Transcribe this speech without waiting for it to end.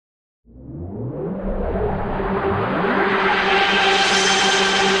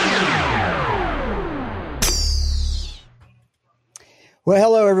Well,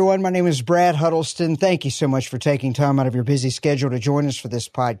 hello, everyone. My name is Brad Huddleston. Thank you so much for taking time out of your busy schedule to join us for this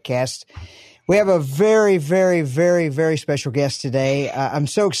podcast. We have a very, very, very, very special guest today. I'm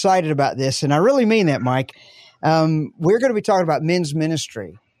so excited about this, and I really mean that, Mike. We're going to be talking about men's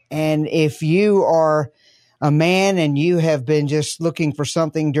ministry. And if you are a man and you have been just looking for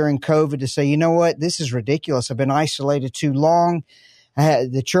something during COVID to say, you know what, this is ridiculous. I've been isolated too long.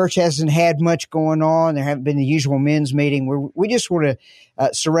 The church hasn't had much going on. There haven't been the usual men's meeting. We just want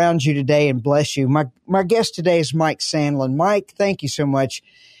to surround you today and bless you. My guest today is Mike Sandlin. Mike, thank you so much.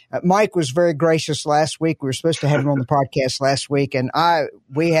 Mike was very gracious last week. We were supposed to have him on the podcast last week, and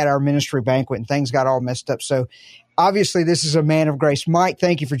we had our ministry banquet, and things got all messed up. So obviously this is a man of grace. Mike,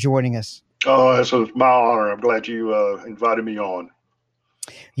 thank you for joining us. Oh, it's my honor. I'm glad you invited me on.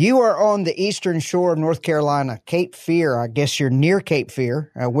 You are on the eastern shore of North Carolina, Cape Fear. I guess you're near Cape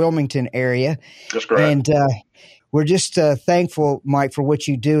Fear, Wilmington area. That's correct. And we're just thankful, Mike, for what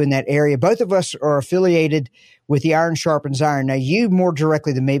you do in that area. Both of us are affiliated with the Iron Sharpens Iron. Now, you more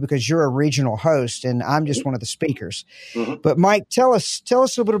directly than me because you're a regional host, and I'm just one of the speakers. Mm-hmm. But, Mike, tell us a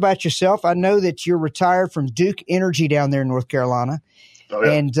little bit about yourself. I know that you're retired from Duke Energy down there in North Carolina. Oh,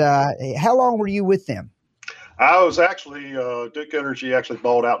 yeah. And how long were you with them? I was actually, Duke Energy actually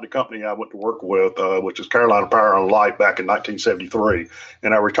bought out the company I went to work with, which is Carolina Power and Light back in 1973.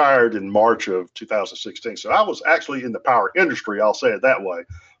 And I retired in March of 2016. So I was actually in the power industry, I'll say it that way,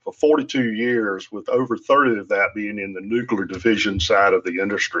 for 42 years, with over 30 of that being in the nuclear division side of the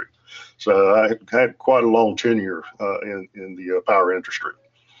industry. So I had quite a long tenure in the power industry.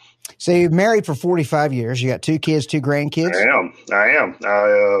 So you're married for 45 years. You got 2 kids, 2 grandkids? I am.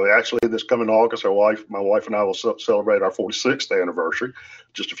 Actually, this coming August, my wife and I will celebrate our 46th anniversary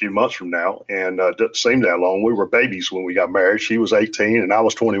just a few months from now. And it doesn't seem that long. We were babies when we got married. She was 18 and I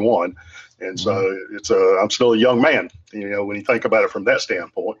was 21. And so I'm still a young man, when you think about it from that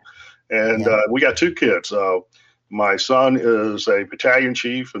standpoint. And we got 2 kids. My son is a battalion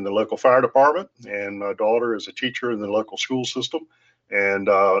chief in the local fire department, and my daughter is a teacher in the local school system.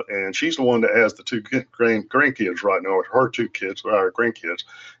 And she's the one that has the 2 grandkids right now, her 2 kids, our grandkids.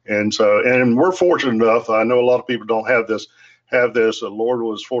 And we're fortunate enough. I know a lot of people don't have this. The Lord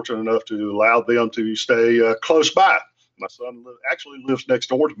was fortunate enough to allow them to stay close by. My son actually lives next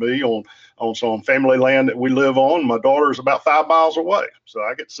door to me on some family land that we live on. My daughter is about 5 miles away, so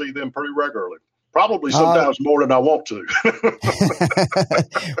I get to see them pretty regularly. Probably sometimes more than I want to.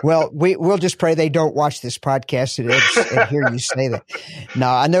 Well, we'll just pray they don't watch this podcast and hear you say that. No,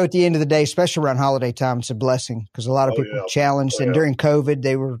 I know at the end of the day, especially around holiday time, it's a blessing because a lot of people are challenged. And during COVID,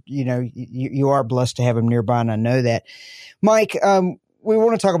 they were, you are blessed to have them nearby, and I know that. Mike, we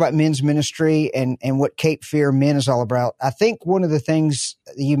want to talk about men's ministry and what Cape Fear Men is all about. I think one of the things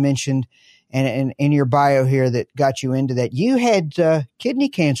that you mentioned and in your bio here that got you into that, you had kidney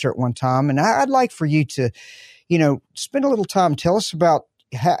cancer at one time. And I'd like for you to, spend a little time. Tell us about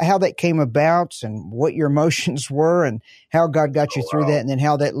how that came about and what your emotions were and how God got you through that, and then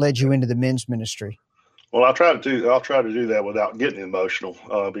how that led you into the men's ministry. Well, I'll try to do that without getting emotional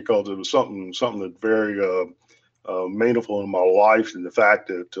because it was something that very meaningful in my life, and the fact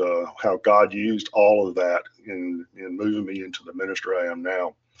that how God used all of that in moving me into the ministry I am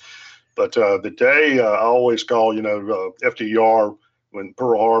now. But the day I always call, FDR, when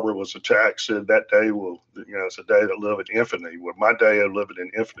Pearl Harbor was attacked, said that day it's a day that lived in infamy. Well, my day of living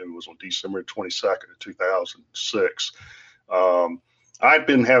in infamy was on December 22nd of 2006. I'd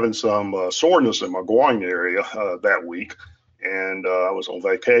been having some soreness in my groin area that week, and I was on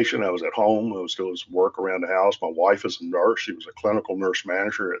vacation. I was at home. I was doing some work around the house. My wife is a nurse. She was a clinical nurse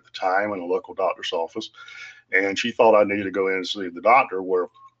manager at the time in a local doctor's office, and she thought I needed to go in and see the doctor. Where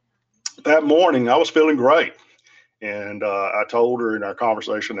that morning, I was feeling great. And I told her in our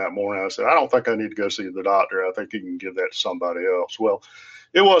conversation that morning, I said, I don't think I need to go see the doctor. I think you can give that to somebody else. Well,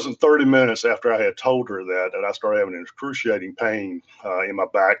 it wasn't 30 minutes after I had told her that I started having an excruciating pain in my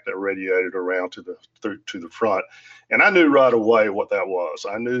back that radiated around to the front. And I knew right away what that was.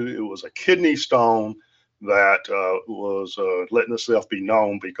 I knew it was a kidney stone that was letting itself be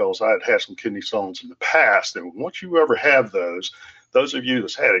known because I had had some kidney stones in the past. And once you ever have those of you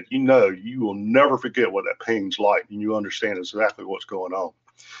that's had it, you will never forget what that pain's like, and you understand exactly what's going on.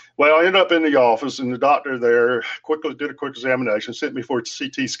 Well, I ended up in the office, and the doctor there quickly did a quick examination, sent me for a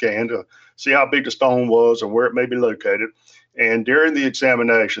CT scan to see how big the stone was and where it may be located. And during the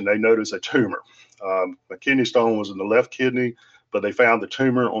examination, they noticed a tumor. A kidney stone was in the left kidney, but they found the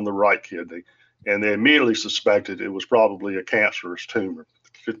tumor on the right kidney. And they immediately suspected it was probably a cancerous tumor.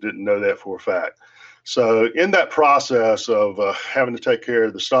 Didn't know that for a fact. So in that process of having to take care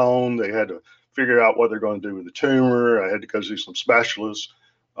of the stone, they had to figure out what they're going to do with the tumor. I had to go see some specialists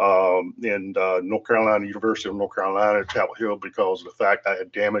in North Carolina, University of North Carolina, Chapel Hill, because of the fact I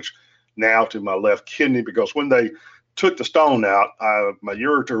had damage now to my left kidney. Because when they took the stone out, my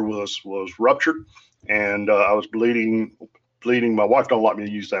ureter was ruptured, and I was bleeding. My wife don't like me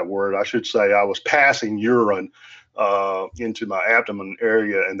to use that word. I should say I was passing urine into my abdomen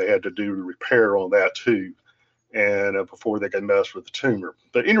area, and they had to do repair on that too, and before they could mess with the tumor.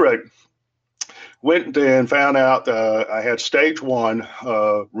 But anyway, went and found out I had stage 1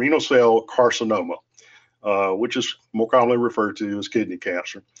 renal cell carcinoma, which is more commonly referred to as kidney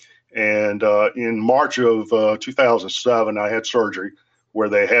cancer. And in March of 2007, I had surgery where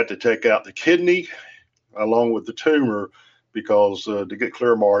they had to take out the kidney along with the tumor, because to get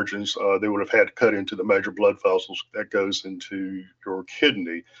clear margins, they would have had to cut into the major blood vessels that goes into your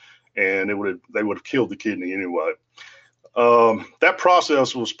kidney, and they would have killed the kidney anyway. That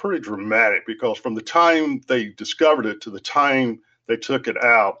process was pretty dramatic, because from the time they discovered it to the time they took it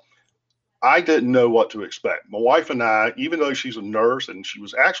out, I didn't know what to expect. My wife and I, even though she's a nurse and she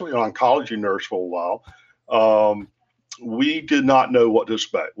was actually an oncology nurse for a while, we did not know what to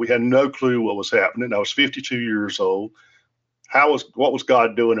expect. We had no clue what was happening. I was 52 years old. What was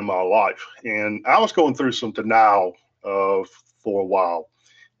God doing in my life? And I was going through some denial for a while.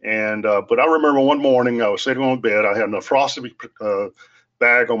 And but I remember one morning I was sitting on bed. I had a nephrostomy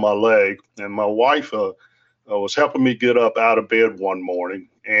bag on my leg, and my wife was helping me get up out of bed one morning.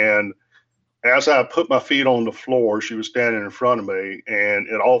 And as I put my feet on the floor, she was standing in front of me, and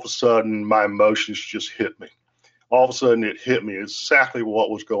all of a sudden my emotions just hit me. All of a sudden it hit me exactly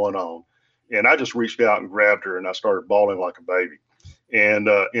what was going on. And I just reached out and grabbed her, and I started bawling like a baby. And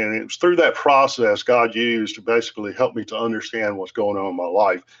it was through that process God used to basically help me to understand what's going on in my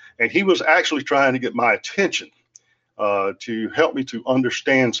life. And he was actually trying to get my attention to help me to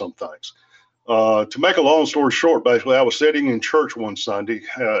understand some things. To make a long story short, basically, I was sitting in church one Sunday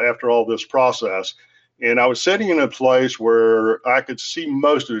after all this process, and I was sitting in a place where I could see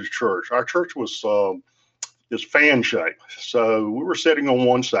most of the church. Our church was fan shaped. So we were sitting on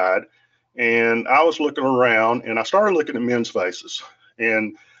one side, and I was looking around, and I started looking at men's faces.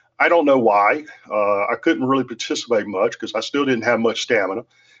 And I don't know why. I couldn't really participate much because I still didn't have much stamina.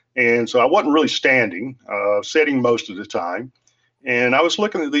 And so I wasn't really standing, sitting most of the time. And I was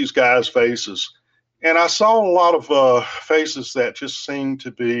looking at these guys' faces, and I saw a lot of faces that just seemed to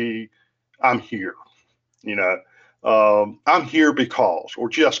be, I'm here, I'm here because, or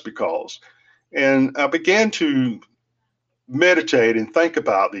just because. And I began to meditate and think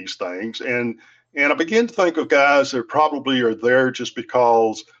about these things. And I began to think of guys that probably are there just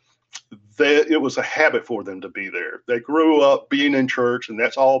because it was a habit for them to be there. They grew up being in church, and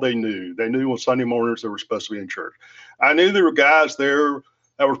that's all they knew. They knew on Sunday mornings they were supposed to be in church. I knew there were guys there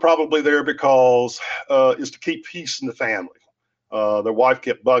that were probably there because it's to keep peace in the family. Their wife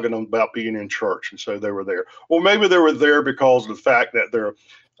kept bugging them about being in church, and so they were there. Or maybe they were there because of the fact that they're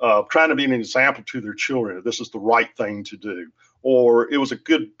trying to be an example to their children. This is the right thing to do. Or it was a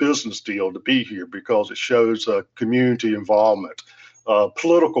good business deal to be here because it shows community involvement,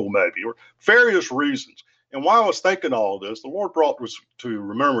 political maybe, or various reasons. And while I was thinking all this, the Lord brought to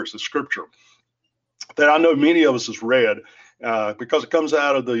remembrance the scripture that I know many of us has read because it comes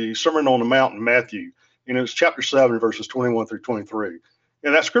out of the Sermon on the Mount in Matthew. And it's chapter 7, verses 21 through 23.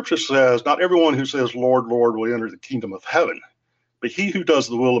 And that scripture says, not everyone who says, Lord, Lord, will enter the kingdom of heaven, but he who does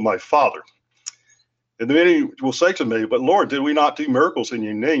the will of my Father. And many will say to me, but Lord, did we not do miracles in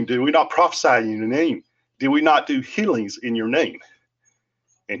your name? Did we not prophesy in your name? Did we not do healings in your name?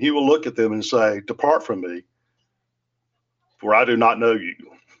 And he will look at them and say, depart from me, for I do not know you.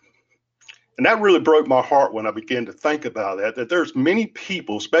 And that really broke my heart when I began to think about that there's many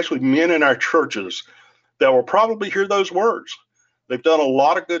people, especially men in our churches, that will probably hear those words. They've done a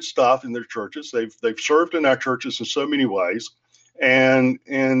lot of good stuff in their churches. They've served in our churches in so many ways. And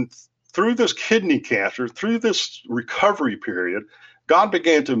through this kidney cancer, through this recovery period, God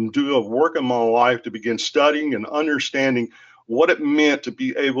began to do a work in my life to begin studying and understanding what it meant to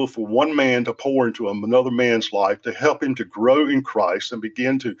be able for one man to pour into another man's life, to help him to grow in Christ and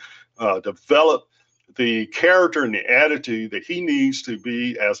begin to develop the character and the attitude that he needs to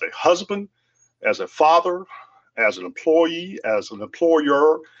be as a husband, as a father, as an employee, as an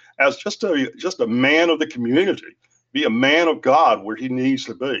employer, as just a man of the community, be a man of God where he needs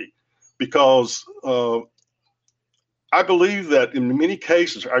to be. Because I believe that in many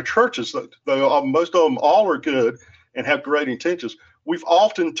cases, our churches, though most of them all are good and have great intentions, we've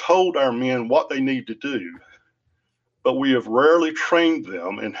often told our men what they need to do, but we have rarely trained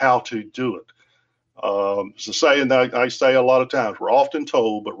them in how to do it. It's a saying that I say a lot of times, we're often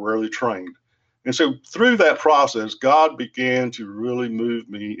told, but rarely trained. And so through that process, God began to really move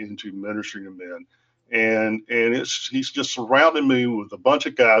me into ministering to men. And he's just surrounded me with a bunch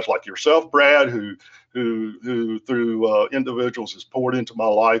of guys like yourself, Brad, who through individuals has poured into my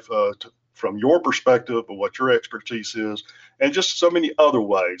life from your perspective of what your expertise is, and just so many other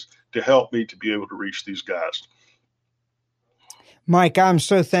ways to help me to be able to reach these guys. Mike, I'm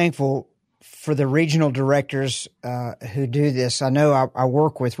so thankful for the regional directors who do this. I know I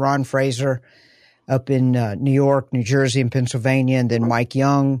work with Ron Fraser up in New York, New Jersey, and Pennsylvania, and then Mike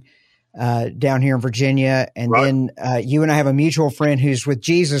Young down here in Virginia. And then you and I have a mutual friend who's with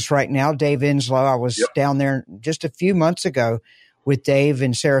Jesus right now, Dave Enslow. I was down there just a few months ago with Dave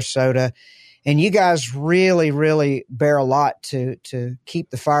in Sarasota. And you guys really, really bear a lot to keep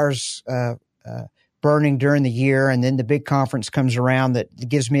the fires burning during the year. And then the big conference comes around that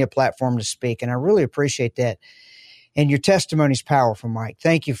gives me a platform to speak. And I really appreciate that. And your testimony is powerful, Mike.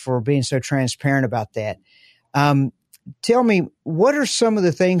 Thank you for being so transparent about that. Tell me, what are some of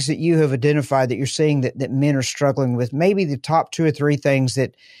the things that you have identified that you're seeing that men are struggling with? Maybe the top 2 or 3 things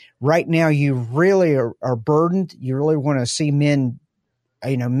that right now you really are burdened. You really want to see men,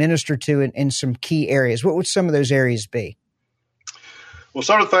 minister to in some key areas. What would some of those areas be? Well,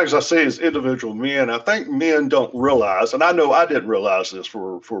 some of the things I see as individual men, I think men don't realize, and I know I didn't realize this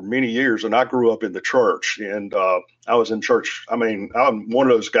for many years, and I grew up in the church, and I was in church. I mean, I'm one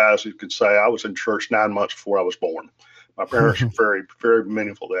of those guys who could say I was in church 9 months before I was born. My parents were very, very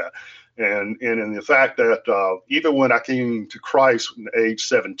meaningful to that. And in the fact that even when I came to Christ at age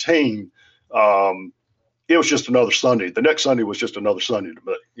 17, it was just another Sunday. The next Sunday was just another Sunday to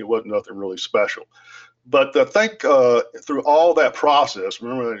me. It wasn't nothing really special. But I think through all that process,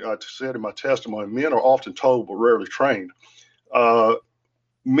 remember I said in my testimony, men are often told but rarely trained.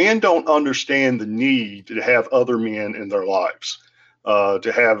 Men don't understand the need to have other men in their lives,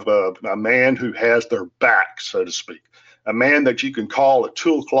 to have a man who has their back, so to speak, a man that you can call at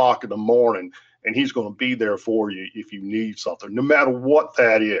 2 o'clock in the morning and he's going to be there for you if you need something, no matter what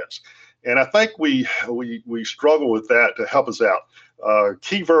that is. And I think we struggle with that to help us out.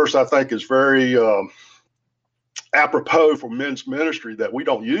 Key verse I think is very apropos for men's ministry that we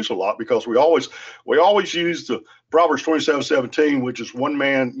don't use a lot, because we always use the Proverbs 27:17, which is one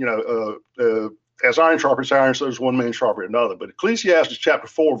man, as iron sharpens iron, so does one man sharper another. But Ecclesiastes chapter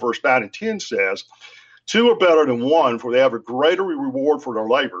 4, verse 9 and 10 says, 2 are better than one, for they have a greater reward for their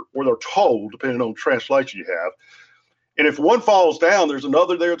labor, or they're told, depending on the translation you have. And if one falls down, there's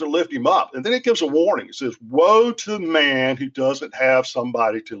another there to lift him up. And then it gives a warning. It says, woe to the man who doesn't have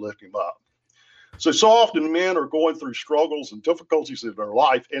somebody to lift him up. So often men are going through struggles and difficulties in their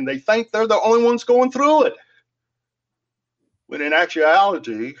life, and they think they're the only ones going through it. When in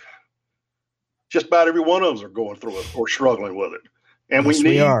actuality, just about every one of us are going through it or struggling with it. And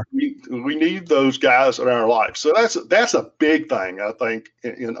yes, we need those guys in our life. So that's a big thing, I think,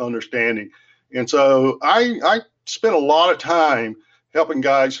 in understanding. And so I spent a lot of time helping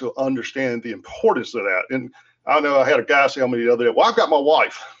guys to understand the importance of that. And I know I had a guy tell me the other day, well, I've got my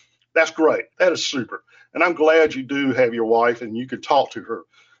wife. That's great. That is super. And I'm glad you do have your wife and you can talk to her.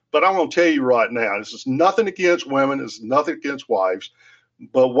 But I'm going to tell you right now, this is nothing against women. It's nothing against wives.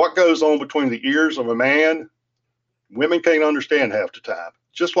 But what goes on between the ears of a man, women can't understand half the time.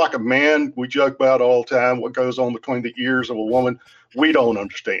 Just like a man, we joke about all the time, what goes on between the ears of a woman, we don't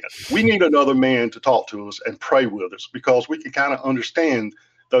understand. We need another man to talk to us and pray with us, because we can kind of understand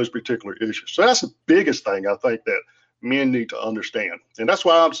those particular issues. So that's the biggest thing I think that men need to understand. And that's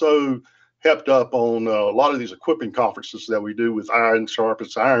why I'm so hepped up on a lot of these equipping conferences that we do with Iron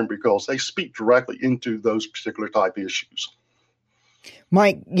Sharpens Iron, because they speak directly into those particular type issues.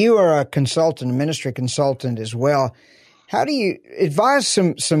 Mike, you are a consultant, a ministry consultant as well. How do you advise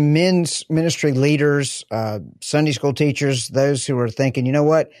some men's ministry leaders, Sunday school teachers, those who are thinking, you know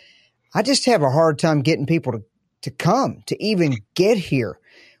what, I just have a hard time getting people to come, to even get here?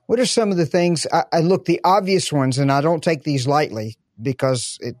 What are some of the things? I look, the obvious ones, and I don't take these lightly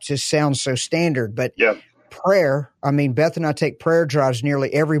because it just sounds so standard, but prayer. I mean, Beth and I take prayer drives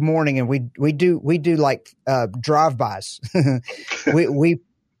nearly every morning, and we do like drive-bys. we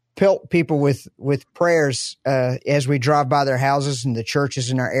pelt people with prayers as we drive by their houses and the churches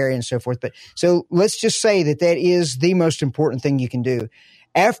in our area and so forth. But so let's just say that is the most important thing you can do.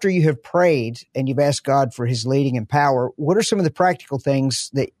 After you have prayed and you've asked God for his leading and power, what are some of the practical things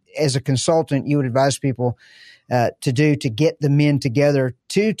that as a consultant you would advise people to do to get the men together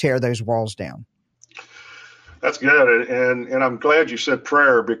to tear those walls down? That's good, and I'm glad you said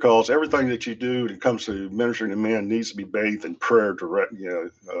prayer, because everything that you do when it comes to ministering to men needs to be bathed in prayer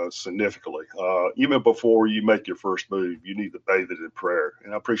significantly. Even before you make your first move, you need to bathe it in prayer.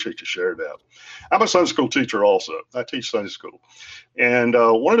 And I appreciate you sharing that. I'm a Sunday school teacher also. I teach Sunday school, and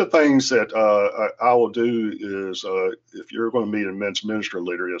one of the things that I will do is, if you're going to meet a men's ministry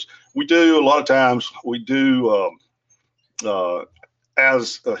leader, is we do a lot of times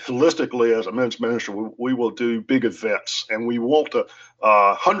as holistically as a men's ministry, we will do big events, and we want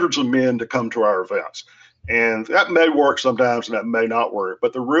hundreds of men to come to our events. And that may work sometimes and that may not work,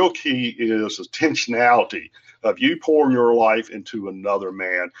 but the real key is intentionality of you pouring your life into another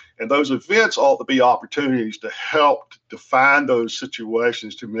man. And those events ought to be opportunities to help define those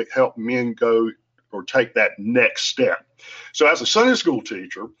situations to help men go or take that next step. So as a Sunday school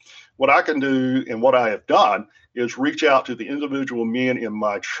teacher, what I can do and what I have done is reach out to the individual men in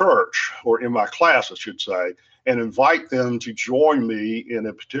my church, or in my class, I should say, and invite them to join me in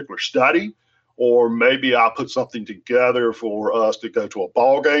a particular study, or maybe I'll put something together for us to go to a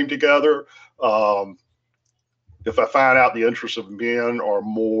ball game together. If I find out the interests of men are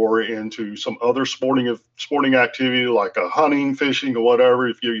more into some other sporting activity, like hunting, fishing, or whatever,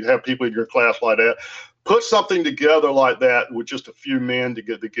 if you have people in your class like that, put something together like that with just a few men to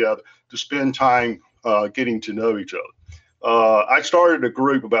get together to spend time getting to know each other. I started a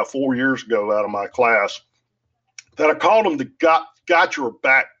group about 4 years ago out of my class that I called them the Got Your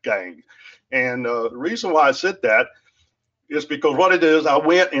Back Gang. And the reason why I said that is because what it is, I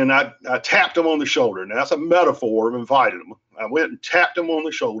went and I tapped them on the shoulder. Now, that's a metaphor of inviting them. I went and tapped them on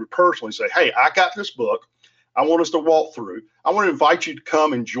the shoulder personally, say, hey, I got this book I want us to walk through. I want to invite you to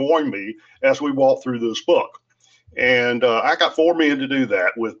come and join me as we walk through this book. And I got 4 men to do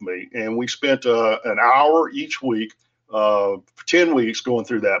that with me. And we spent an hour each week for 10 weeks going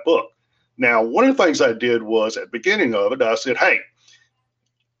through that book. Now, one of the things I did was at the beginning of it, I said, hey,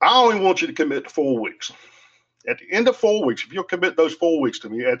 I only want you to commit to 4 weeks. At the end of 4 weeks, if you'll commit those 4 weeks to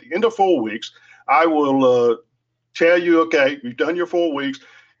me, at the end of 4 weeks, I will tell you, okay, you've done your 4 weeks.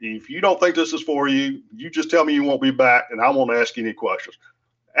 If you don't think this is for you, you just tell me you won't be back, and I won't ask you any questions.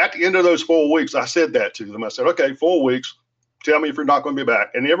 At the end of those 4 weeks, I said that to them. I said, okay, 4 weeks, tell me if you're not going to be back.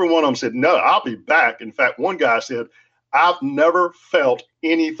 And every one of them said, no, I'll be back. In fact, one guy said, I've never felt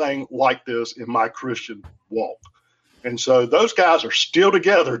anything like this in my Christian walk. And so those guys are still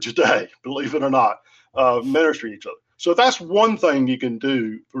together today, believe it or not, ministering each other. So that's one thing you can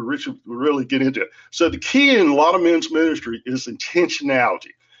do for really get into it. So the key in a lot of men's ministry is intentionality.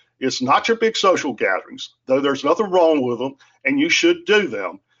 It's not your big social gatherings, though there's nothing wrong with them, and you should do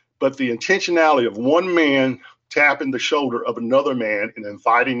them. But the intentionality of one man tapping the shoulder of another man and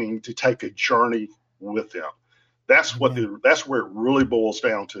inviting him to take a journey with them. That's where it really boils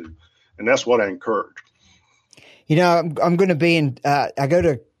down to, and that's what I encourage. You know, I'm going to be in. I go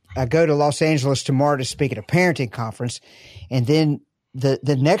to Los Angeles tomorrow to speak at a parenting conference, and then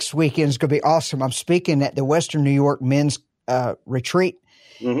the next weekend is going to be awesome. I'm speaking at the Western New York Men's Retreat.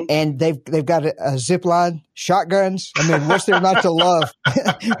 Mm-hmm. And they've got a zip line, shotguns. I mean, what's there not to love?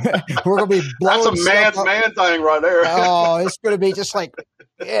 We're going to be blowing. That's a man thing right there. Oh, it's going to be just like,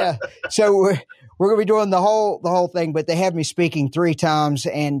 yeah. So we're going to be doing the whole thing, but they have me speaking 3 times,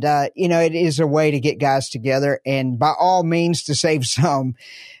 and it is a way to get guys together, and by all means to save some.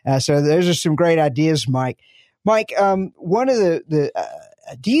 So those are some great ideas, Mike. Mike, one of the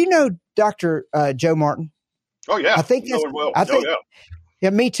do you know Dr. Joe Martin? Oh yeah, I think that's, well. Yeah. Yeah,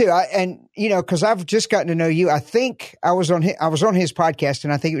 me too. Because I've just gotten to know you. I think I was on his podcast,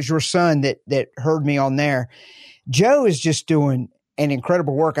 and I think it was your son that heard me on there. Joe is just doing an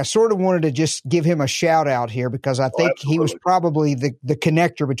incredible work. I sort of wanted to just give him a shout out here because I think he was probably the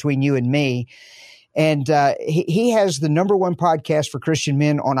connector between you and me. And he has the #1 podcast for Christian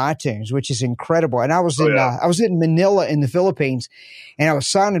men on iTunes, which is incredible. And I was in Manila in the Philippines, and I was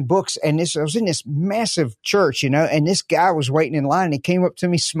signing books, and I was in this massive church, and this guy was waiting in line, and he came up to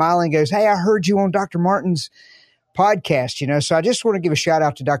me smiling and goes, hey, I heard you on Dr. Martin's podcast, So I just want to give a shout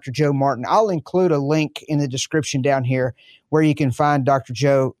out to Dr. Joe Martin. I'll include a link in the description down here where you can find Dr.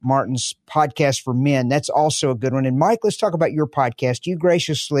 Joe Martin's podcast for men. That's also a good one. And Mike, let's talk about your podcast. You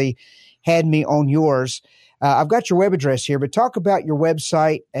graciously had me on yours. I've got your web address here, but talk about your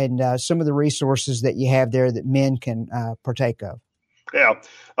website and some of the resources that you have there that men can partake of. Yeah.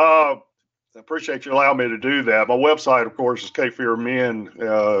 I appreciate you allowing me to do that. My website, of course, is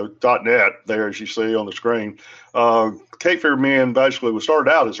CapeFearMen.net there, as you see on the screen. Cape Fear Men basically was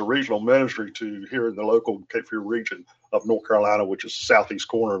started out as a regional ministry to here in the local Cape Fear region of North Carolina, which is the southeast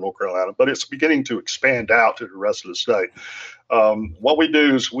corner of North Carolina, but it's beginning to expand out to the rest of the state. What we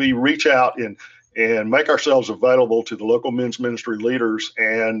do is we reach out and and make ourselves available to the local men's ministry leaders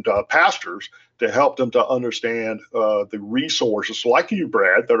and pastors to help them to understand the resources like you,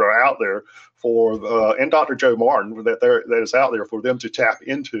 Brad, that are out there for, and Dr. Joe Martin, that is out there for them to tap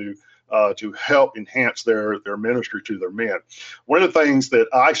into to help enhance their ministry to their men. One of the things that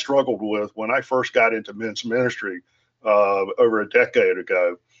I struggled with when I first got into men's ministry over a decade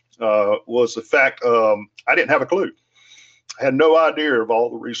ago was the fact I didn't have a clue. I had no idea of all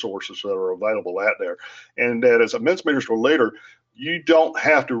the resources that are available out there. And that as a men's ministry leader, you don't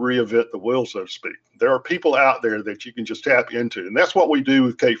have to reinvent the wheel, so to speak. There are people out there that you can just tap into. And that's what we do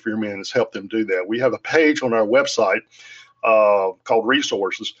with Cape Fear Men, is help them do that. We have a page on our website called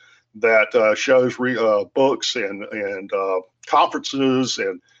Resources that shows books and conferences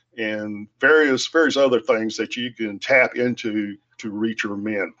and various other things that you can tap into to reach your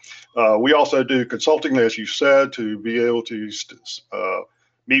men. We also do consulting, as you said, to be able to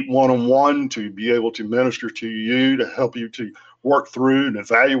meet one-on-one, to be able to minister to you, to help you to work through and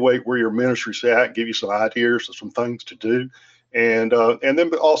evaluate where your ministry's at, give you some ideas of some things to do, and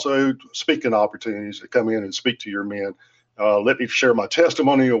then also speaking opportunities to come in and speak to your men. Let me share my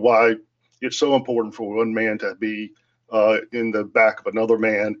testimony of why it's so important for one man to be in the back of another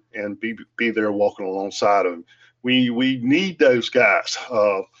man and be there walking alongside him. We need those guys.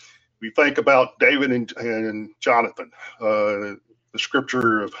 We think about David and Jonathan, the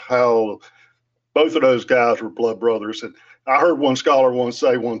scripture of how both of those guys were blood brothers. And I heard one scholar once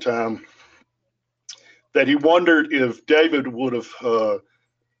say one time that he wondered if David would have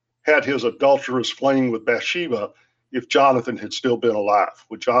had his adulterous fling with Bathsheba if Jonathan had still been alive.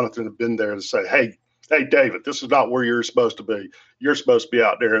 Would Jonathan have been there to say, hey, David, this is not where you're supposed to be. You're supposed to be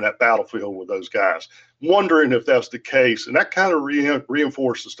out there in that battlefield with those guys. Wondering if that's the case. And that kind of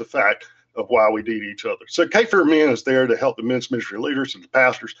reinforces the fact of why we need each other. So Cape Fear Men is there to help the men's ministry leaders and the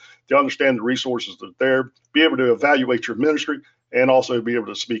pastors to understand the resources that are there, be able to evaluate your ministry, and also be able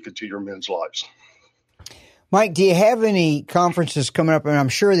to speak into your men's lives. Mike, do you have any conferences coming up? And I'm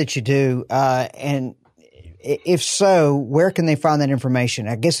sure that you do. And if so, where can they find that information?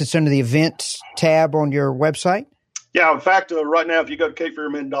 I guess it's under the events tab on your website. Yeah, in fact, right now, if you go to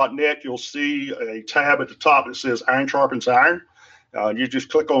capefearmen.net, you'll see a tab at the top that says Iron Sharpens Iron. You just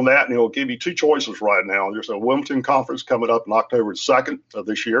click on that, and it'll give you two choices right now. There's a Wilmington conference coming up on October 2nd of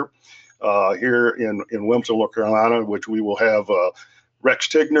this year here in Wilmington, North Carolina, which we will have Rex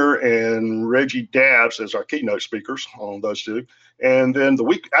Tigner and Reggie Dabbs as our keynote speakers on those two. And then the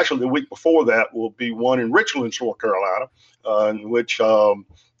week before that will be one in Richland, North Carolina, in which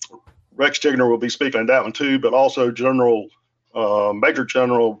Rex Tigner will be speaking on that one too, but also Major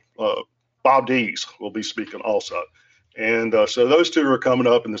General Bob Dees will be speaking also. And so those two are coming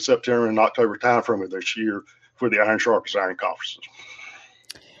up in the September and October timeframe of this year for the Iron Sharpens Iron conferences.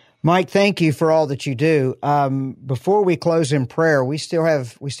 Mike, thank you for all that you do. Before we close in prayer, we still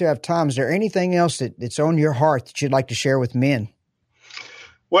have time. Is there anything else that's on your heart that you'd like to share with men?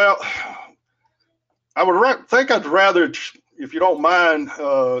 Well, I would think I'd rather, if you don't mind,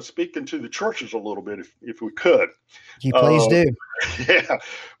 speaking to the churches a little bit, if we could. You please do. Yeah,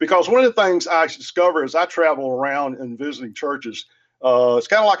 because one of the things I discover as I travel around and visiting churches, it's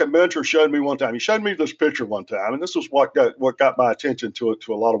kind of like a mentor showed me one time. He showed me this picture one time, and this is what got my attention to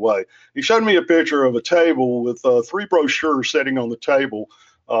a lot of way. He showed me a picture of a table with 3 brochures sitting on the table,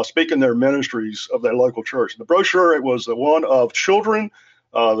 speaking their ministries of their local church. The brochure, it was the one of children,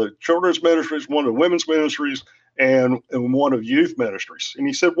 the children's ministries, one of the women's ministries, and one of youth ministries. And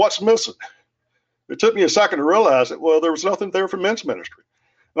he said, "What's missing?" It took me a second to realize that, well, there was nothing there for men's ministry.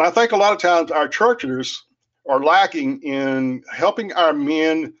 And I think a lot of times our churches are lacking in helping our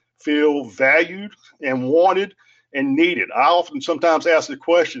men feel valued and wanted and needed. I sometimes ask the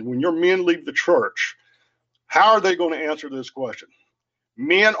question, when your men leave the church, how are they going to answer this question?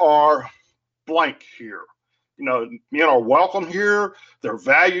 Men are blank here. Men are welcome here, they're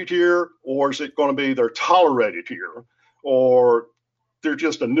valued here, or is it going to be they're tolerated here, or they're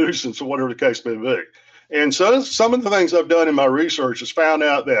just a nuisance, or whatever the case may be? And so some of the things I've done in my research is found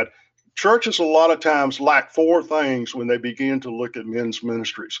out that churches a lot of times lack 4 things when they begin to look at men's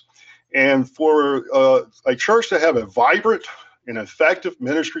ministries. And for a church to have a vibrant and effective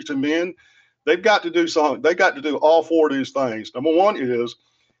ministry to men, they've got to do something. They got to do all 4 of these things. Number one is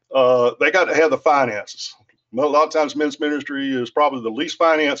they got to have the finances. A lot of times men's ministry is probably the least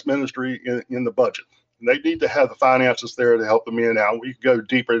financed ministry in the budget. And they need to have the finances there to help the men out. We can go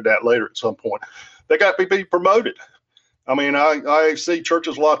deeper into that later at some point. They got to be promoted. I mean, I see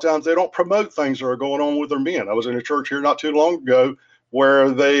churches a lot of times, they don't promote things that are going on with their men. I was in a church here not too long ago where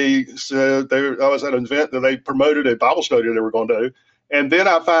they said, I was at an event that they promoted a Bible study they were going to do. And then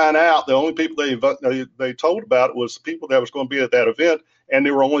I find out the only people they told about it was the people that was going to be at that event, and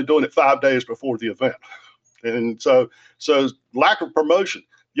they were only doing it 5 days before the event. And so lack of promotion.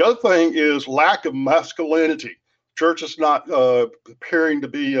 The other thing is lack of masculinity. Church is not appearing to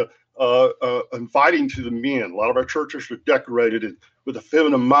be inviting to the men. A lot of our churches are decorated with a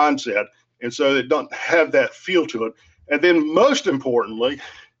feminine mindset, and so they don't have that feel to it. And then most importantly,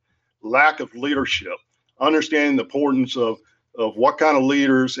 lack of leadership, understanding the importance of what kind of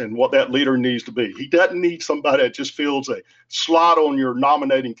leaders and what that leader needs to be. He doesn't need somebody that just fills a slot on your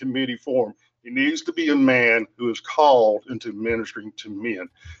nominating committee form. He needs to be a man who is called into ministering to men.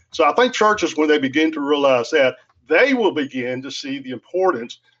 So I think churches, when they begin to realize that, they will begin to see the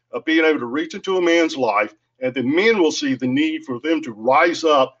importance of being able to reach into a man's life, and the men will see the need for them to rise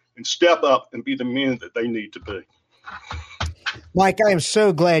up and step up and be the men that they need to be. Mike, I am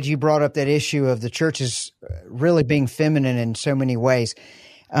so glad you brought up that issue of the churches really being feminine in so many ways.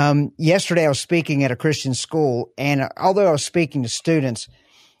 Yesterday, I was speaking at a Christian school, and although I was speaking to students,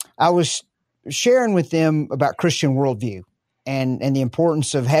 I was sharing with them about Christian worldview and the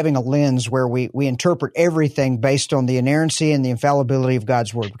importance of having a lens where we interpret everything based on the inerrancy and the infallibility of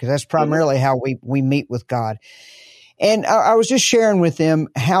God's word, because that's primarily how we meet with God. And I was just sharing with them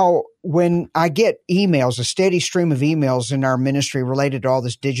how when I get emails, a steady stream of emails in our ministry related to all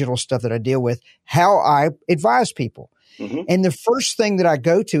this digital stuff that I deal with, how I advise people. Mm-hmm. And the first thing that I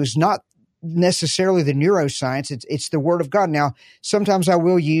go to is not necessarily the neuroscience. It's the word of God. Now, sometimes I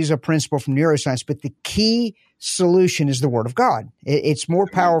will use a principle from neuroscience, but the key solution is the word of God. It's more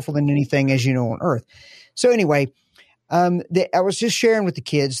powerful than anything, as you know, on earth. So anyway, I was just sharing with the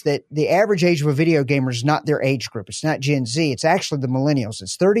kids that the average age of a video gamer is not their age group. It's not Gen Z. It's actually the millennials.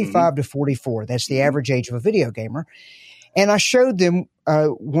 It's 35 to 44. That's the average age of a video gamer. And I showed them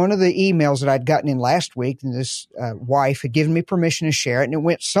one of the emails that I'd gotten in last week, and this wife had given me permission to share it, and it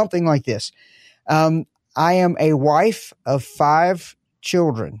went something like this. I am a wife of 5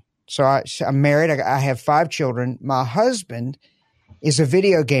 children. So I'm married. I have 5 children. My husband is a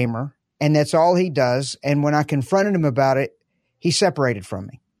video gamer, and that's all he does. And when I confronted him about it, he separated from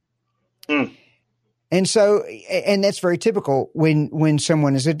me. Mm. And so, and that's very typical when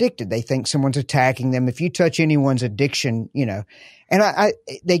someone is addicted. They think someone's attacking them. If you touch anyone's addiction, you know, and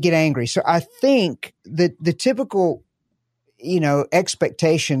they get angry. So I think that the typical, you know,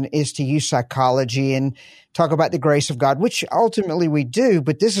 expectation is to use psychology and talk about the grace of God, which ultimately we do.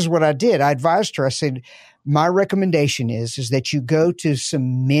 But this is what I did. I advised her. I said, my recommendation is that you go to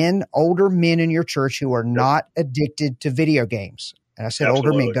some men, older men in your church who are not addicted to video games. And I said,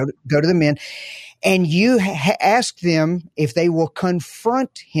 Absolutely. Older men, go to the men. And you ask them if they will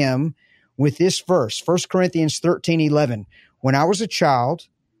confront him with this verse, 1 Corinthians 13:11. When I was a child,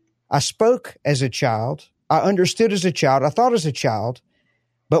 I spoke as a child, I understood as a child, I thought as a child,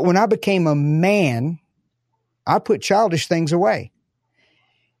 but when I became a man, I put childish things away.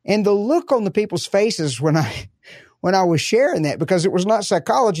 And the look on the people's faces when I was sharing that, because it was not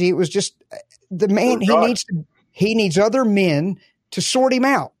psychology, it was just the man, he needs other men to sort him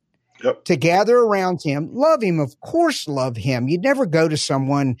out. Yep. To gather around him, love him, of course, love him. You'd never go to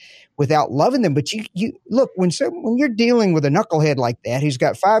someone without loving them. But you look, when you're dealing with a knucklehead like that, who's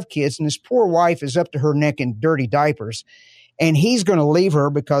got 5 kids and his poor wife is up to her neck in dirty diapers, and he's going to leave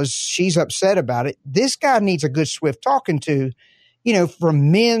her because she's upset about it. This guy needs a good swift talking to, you know,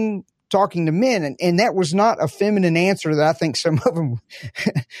 from men talking to men. And that was not a feminine answer that I think some of them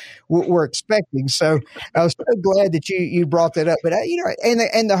were expecting. So I was so glad that you brought that up. But, you know,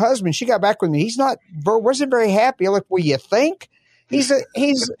 and the husband, she got back with me. Wasn't very happy. I'm like, well, you think? He's a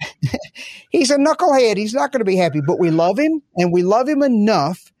knucklehead. He's not going to be happy, but we love him, and we love him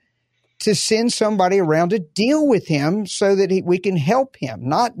enough to send somebody around to deal with him so that we can help him,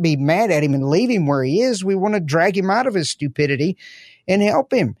 not be mad at him and leave him where he is. We want to drag him out of his stupidity and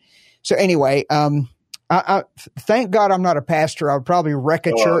help him. So anyway, I thank God I'm not a pastor. I would probably wreck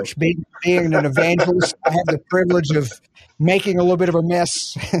a church being an evangelist. I have the privilege of making a little bit of a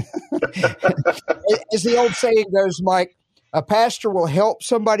mess. As the old saying goes, Mike, a pastor will help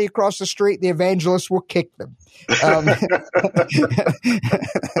somebody across the street. The evangelist will kick them. Yeah,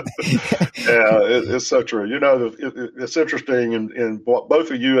 it's so true. You know, it's interesting in what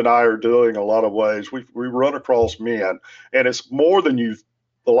both of you and I are doing in a lot of ways. We run across men, and it's more than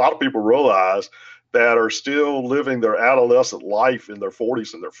a lot of people realize, that are still living their adolescent life in their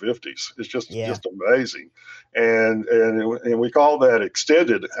 40s and their 50s. It's just amazing. And we call that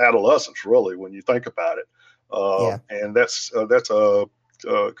extended adolescence, really, when you think about it. And that's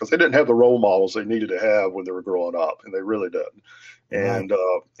because they didn't have the role models they needed to have when they were growing up, and they really didn't. Right.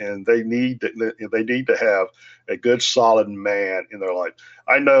 And they need to have a good solid man in their life.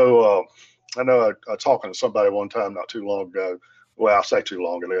 I know I was talking to somebody one time not too long ago. Well, I say too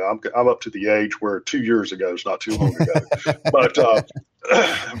long ago. I'm up to the age where 2 years ago is not too long ago.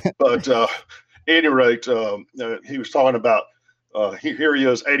 But at any rate, he was talking about here he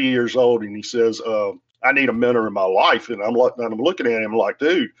is, 80 years old, and he says, "I need a mentor in my life." And I'm looking at him like,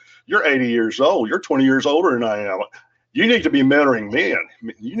 "Dude, you're 80 years old. You're 20 years older than I am. You need to be mentoring men.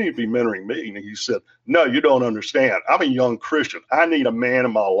 You need to be mentoring me." And he said, "No, you don't understand. I'm a young Christian. I need a man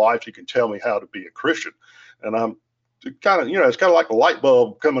in my life who can tell me how to be a Christian." And I'm kind of, it's kind of like a light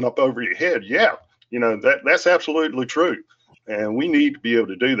bulb coming up over your head. Yeah, that's absolutely true. And we need to be able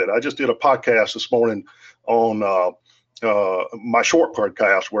to do that. I just did a podcast this morning on my short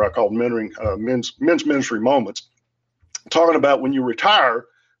podcast where I called mentoring men's ministry moments, talking about when you retire.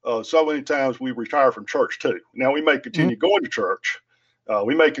 So many times we retire from church too. Now we may continue going to church.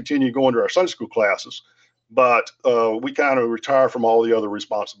 We may continue going to our Sunday school classes, but we kind of retire from all the other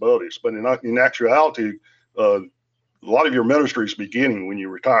responsibilities. But in actuality, a lot of your ministry is beginning when you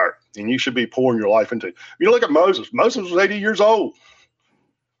retire, and you should be pouring your life into. You look at Moses. Moses was 80 years old.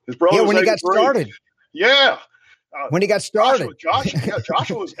 His brother was when 83. he got started. Yeah. When he got started.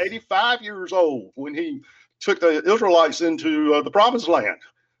 Joshua was 85 years old when he took the Israelites into the promised land.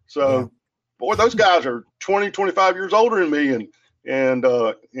 So, boy, those guys are 20, 25 years older than me, and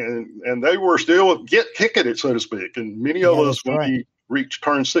they were still kicking it, so to speak. And many of us, when we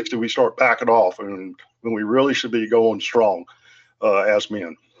turn 60, we start backing off, and when we really should be going strong as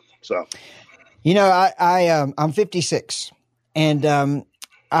men. So, I'm 56, and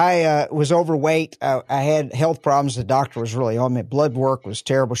I was overweight. I had health problems. The doctor was really on me. Blood work was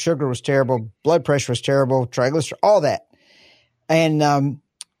terrible. Sugar was terrible. Blood pressure was terrible. Triglycerides, all that. And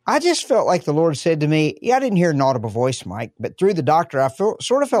I just felt like the Lord said to me, I didn't hear an audible voice, Mike, but through the doctor, I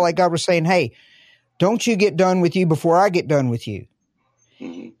sort of felt like God was saying, "Hey, don't you get done with you before I get done with you."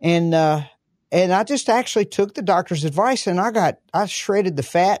 Mm-hmm. And I just actually took the doctor's advice, and I shredded the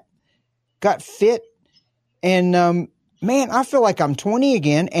fat, got fit, and man, I feel like I'm 20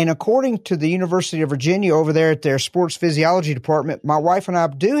 again. And according to the University of Virginia over there at their sports physiology department, my wife and I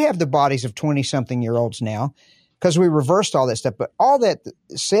do have the bodies of 20-something-year-olds now, because we reversed all that stuff. But all that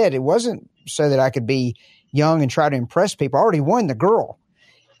said, it wasn't so that I could be young and try to impress people. I already won the girl.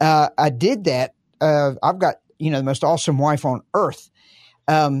 I did that. I've got, the most awesome wife on earth.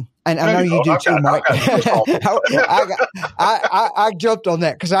 And I know you do too, Mike. I jumped on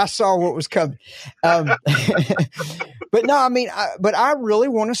that because I saw what was coming. But no, but I really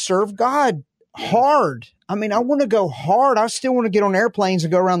want to serve God hard. I want to go hard. I still want to get on airplanes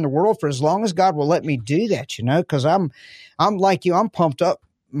and go around the world for as long as God will let me do that, because I'm like you. I'm pumped up,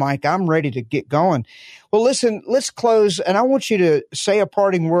 Mike. I'm ready to get going. Well, listen, let's close. And I want you to say a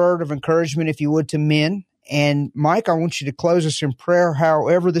parting word of encouragement, if you would, to men. And Mike, I want you to close us in prayer,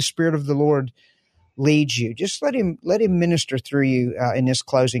 however the Spirit of the Lord leads you. Just let him minister through you in this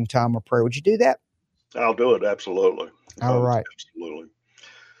closing time of prayer. Would you do that? I'll do it. Absolutely. All right. Absolutely.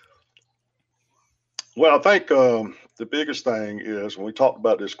 Well, I think the biggest thing is, and we talked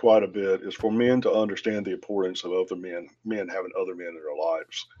about this quite a bit, is for men to understand the importance of other men having other men in their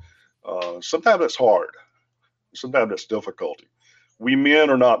lives. Sometimes it's hard. Sometimes it's difficult. We men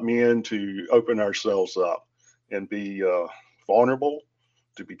are not men to open ourselves up and be vulnerable,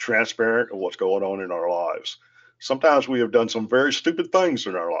 to be transparent of what's going on in our lives. Sometimes we have done some very stupid things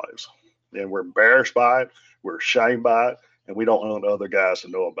in our lives, and we're embarrassed by it, we're ashamed by it, and we don't want other guys to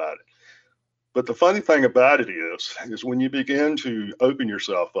know about it. But the funny thing about it is when you begin to open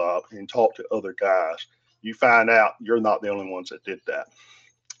yourself up and talk to other guys, you find out you're not the only ones that did that.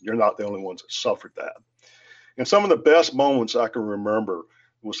 You're not the only ones that suffered that. And some of the best moments I can remember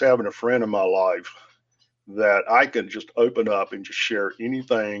was having a friend in my life that I could just open up and just share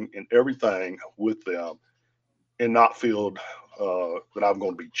anything and everything with them and not feel that I'm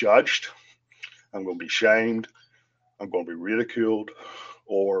going to be judged, I'm going to be shamed, I'm going to be ridiculed,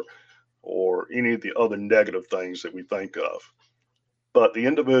 or any of the other negative things that we think of. But the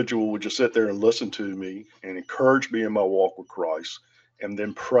individual would just sit there and listen to me and encourage me in my walk with Christ, and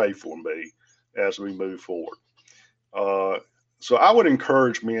then pray for me as we move forward. So I would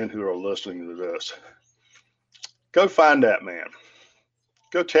encourage men who are listening to this, go find that man.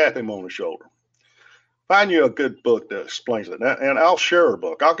 Go tap him on the shoulder. Find you a good book that explains it. And I'll share a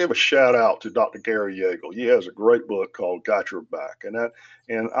book. I'll give a shout out to Dr. Gary Yeagle. He has a great book called Got Your Back.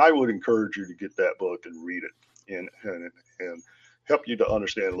 And I would encourage you to get that book and read it and help you to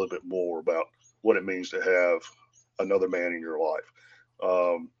understand a little bit more about what it means to have another man in your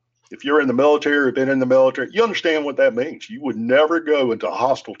life. If you're in the military or been in the military, you understand what that means. You would never go into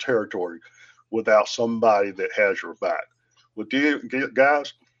hostile territory without somebody that has your back. Well,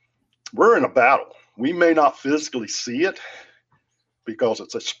 guys, we're in a battle. We may not physically see it because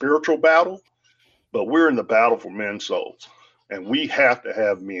it's a spiritual battle, but we're in the battle for men's souls. And we have to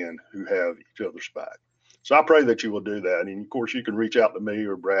have men who have each other's back. So I pray that you will do that. And of course, you can reach out to me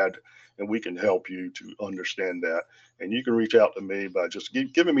or Brad, and we can help you to understand that. And you can reach out to me by just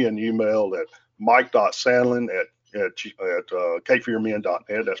giving me an email at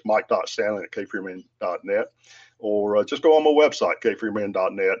mike.sandlin@kfearmen.net. That's mike.sandlin@kfearmen.net. Or just go on my website,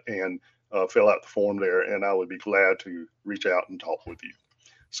 kfearmen.net, and fill out the form there. And I would be glad to reach out and talk with you.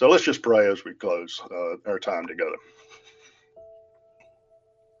 So let's just pray as we close our time together.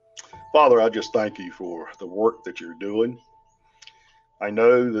 Father, I just thank you for the work that you're doing. I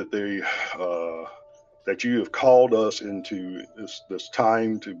know that that you have called us into this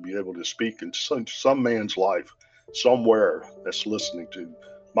time to be able to speak in some man's life somewhere that's listening to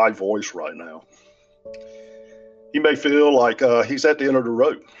my voice right now. He may feel like he's at the end of the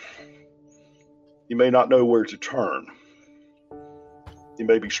road. He may not know where to turn. He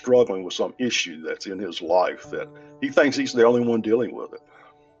may be struggling with some issue that's in his life that he thinks he's the only one dealing with it.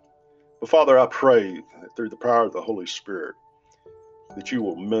 But Father, I pray that through the power of the Holy Spirit, that you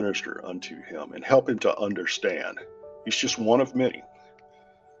will minister unto him and help him to understand. He's just one of many.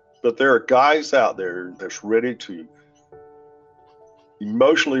 But there are guys out there that's ready to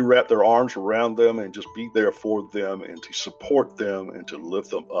emotionally wrap their arms around them and just be there for them and to support them and to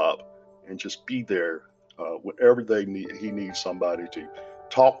lift them up and just be there whenever they need. He needs somebody to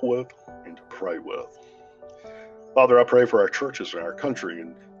talk with and to pray with. Father, I pray for our churches in our country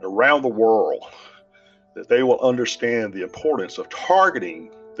and around the world that they will understand the importance of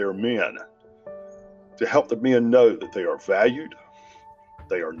targeting their men to help the men know that they are valued,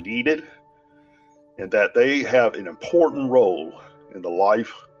 they are needed, and that they have an important role in the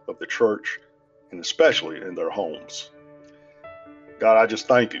life of the church and especially in their homes. God, I just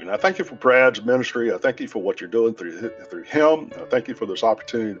thank you. And I thank you for Brad's ministry. I thank you for what you're doing through him. I thank you for this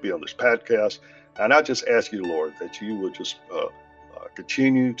opportunity to be on this podcast. And I just ask you, Lord, that you would just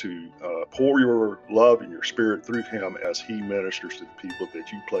continue to pour your love and your spirit through him as he ministers to the people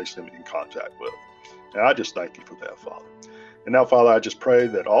that you place him in contact with. And I just thank you for that, Father. And now, Father, I just pray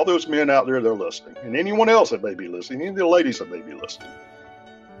that all those men out there that are listening, and anyone else that may be listening, any of the ladies that may be listening,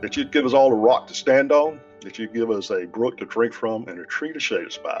 that you'd give us all a rock to stand on, that you'd give us a brook to drink from, and a tree to shade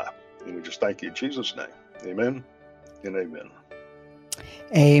us by. And we just thank you in Jesus' name. Amen and amen.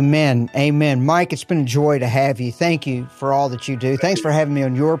 Amen. Amen. Mike, it's been a joy to have you. Thank you for all that you do. Thanks for having me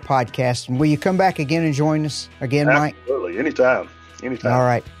on your podcast. And will you come back again and join us again, Mike? Absolutely. Anytime. All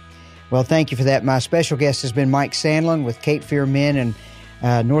right. Well, thank you for that. My special guest has been Mike Sandlin with Cape Fear Men in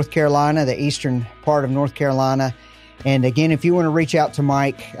North Carolina, the eastern part of North Carolina. And again, if you want to reach out to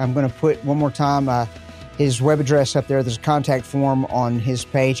Mike, I'm going to put one more time his web address up there. There's a contact form on his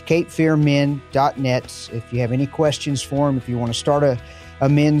page, capefearmen.net. If you have any questions for him, if you want to start a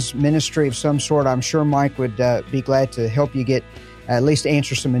men's ministry of some sort, I'm sure Mike would be glad to help you get at least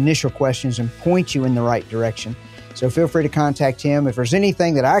answer some initial questions and point you in the right direction. So feel free to contact him. If there's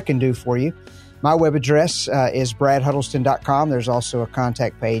anything that I can do for you, my web address is bradhuddleston.com. There's also a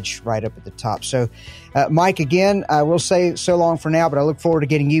contact page right up at the top. So, Mike, again, I will say so long for now, but I look forward to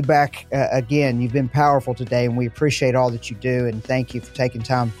getting you back again. You've been powerful today, and we appreciate all that you do, and thank you for taking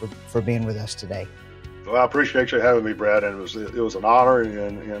time for being with us today. Well, I appreciate you having me, Brad, and it was an honor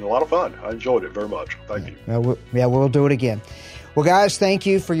and a lot of fun. I enjoyed it very much. Thank you. We'll do it again. Well, guys, thank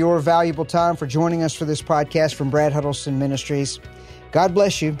you for your valuable time for joining us for this podcast from Brad Huddleston Ministries. God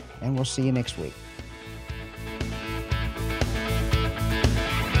bless you, and we'll see you next week.